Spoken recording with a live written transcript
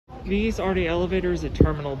These are the elevators at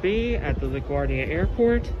Terminal B at the LaGuardia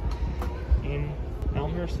Airport in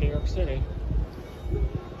Elmhurst, New York City.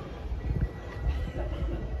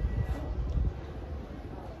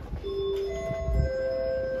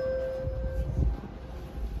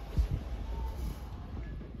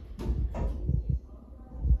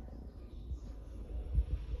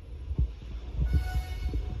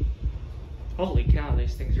 Holy cow,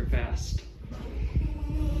 these things are fast.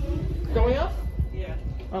 Going up? Yeah.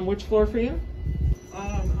 On which floor for you?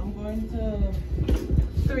 I'm going to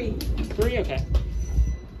 3. 3? Okay.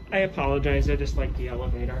 I apologize, I just like the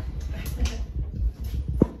elevator.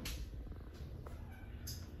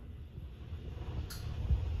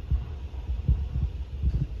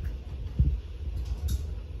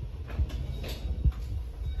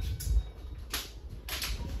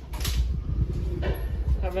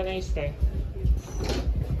 Have a nice day.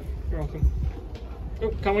 You're welcome.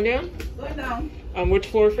 Oh, coming down? Going down. On which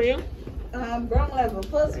floor for you? Ground level.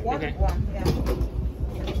 First one. Okay. One. Yeah.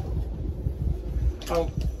 Oh.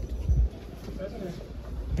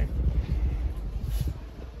 Okay.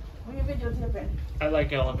 What you videotaping? I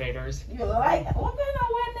like elevators. You like? What kind of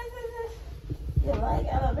wetness is this? You like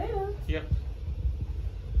elevators? Yep.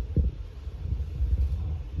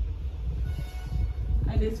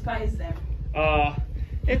 I despise them.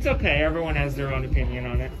 It's okay. Everyone has their own opinion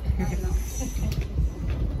on it. I know.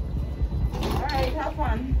 All right. Have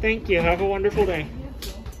fun. Thank you. Have a wonderful day. You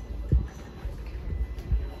too.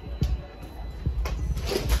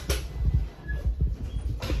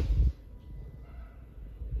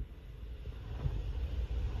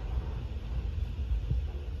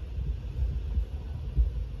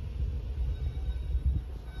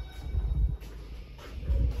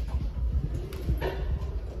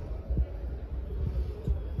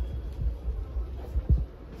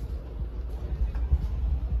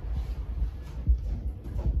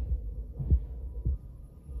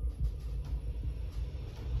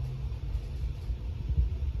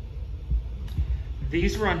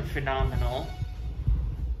 These run phenomenal.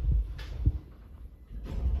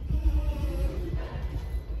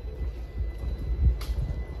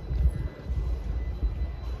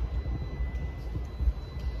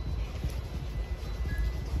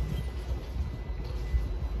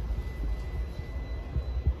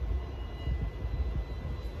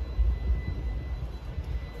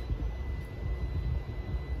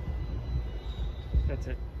 That's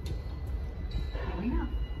it.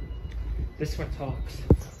 This one talks.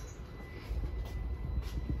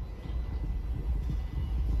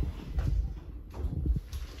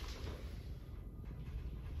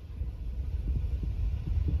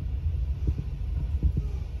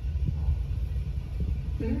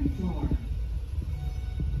 Third floor.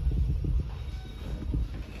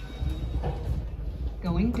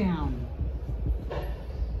 Going down.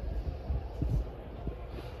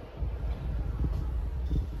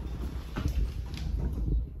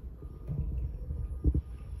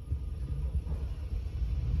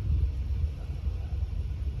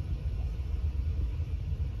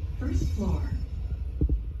 First floor.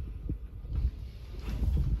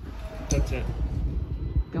 That's it.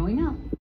 Going up.